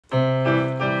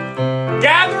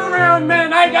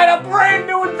I got a brand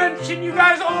new invention you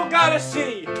guys all gotta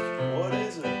see. What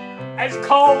is it? It's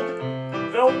called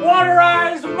the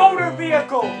waterized motor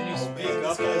vehicle. Can you speak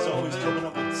up? This guy's always coming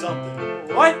up with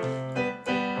something. What?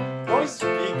 Can you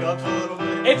speak up a little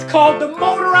bit? It's called the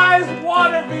motorized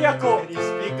water vehicle. Can you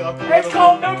speak up a little It's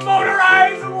called the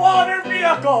motorized water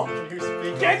vehicle. Can you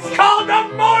speak up It's called the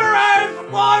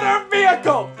motorized water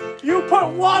vehicle. You put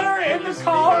water in the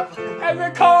car, and the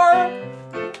car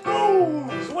moves.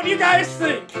 What do you guys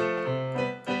think?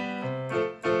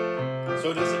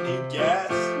 So does it need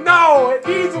gas? No, it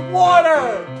needs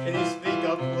water. Can you speak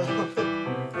up a little bit?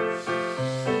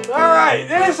 Alright,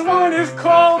 this one is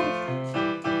called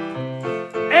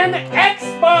an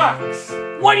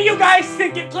Xbox. What do you guys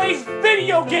think? It plays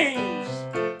video games.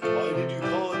 Why did you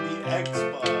call it the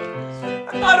Xbox?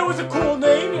 I thought it was a cool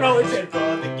name, you know, Why it's did you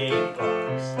call it the Game Box?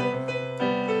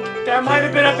 that might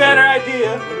have been a better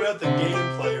idea. What about the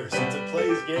Game Player since it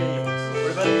plays games?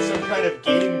 What about some kind of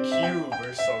GameCube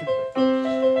or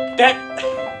something? That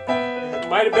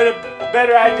might have been a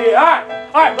better idea.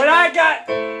 Alright, but I got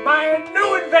my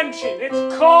new invention. It's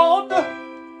called the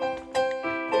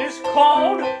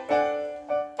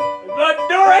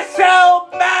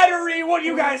Duracell battery. What do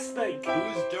you guys think?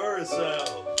 Who's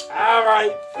Duracell?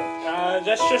 Alright,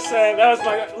 that's just, that was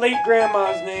my late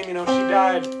grandma's name, you know, she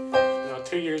died,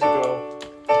 2 years ago.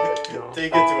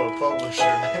 Take it to a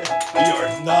publisher. You are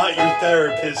not your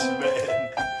therapist, man.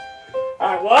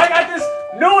 Alright, well I got this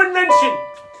new invention.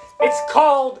 It's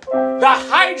called the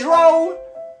Hydro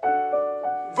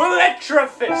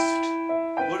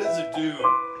Electrofist. What does it do?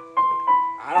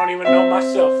 I don't even know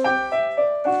myself.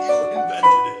 You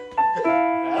invented it.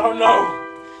 I don't know.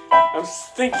 I'm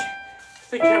thinking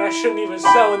I shouldn't even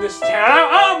sell in this town.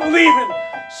 I'm leaving.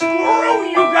 Screw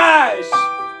you guys.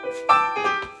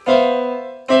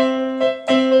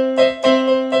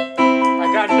 I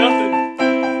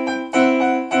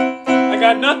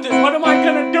got nothing. What am I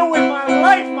gonna do with my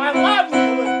life, my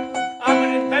livelihood? I'm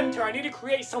an inventor. I need to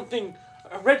create something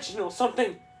original,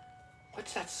 something...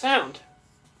 What's that sound?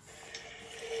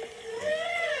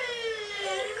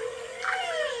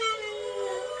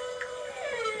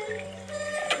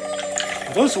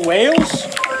 Are those whales?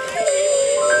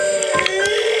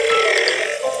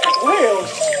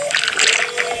 Whales?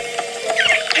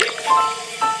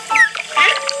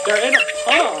 They're in a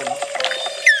pond.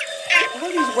 What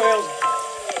are these whales?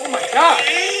 Oh my god!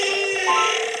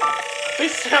 They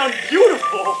sound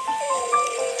beautiful!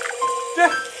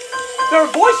 Their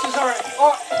voices are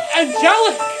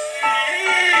angelic!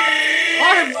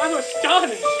 I'm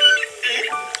astonished!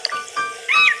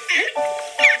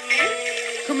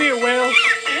 Come here, whales.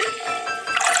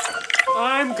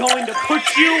 I'm going to put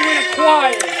you in a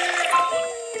choir,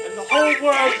 and the whole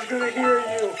world is going to hear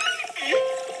you.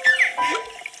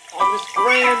 On this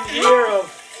grand year of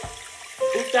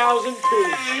 2002.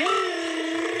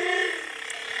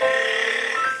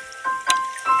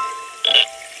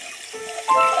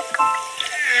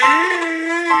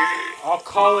 I'll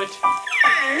call it...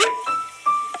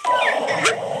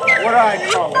 What do I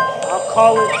call it? I'll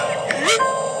call it...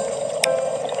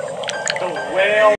 The whale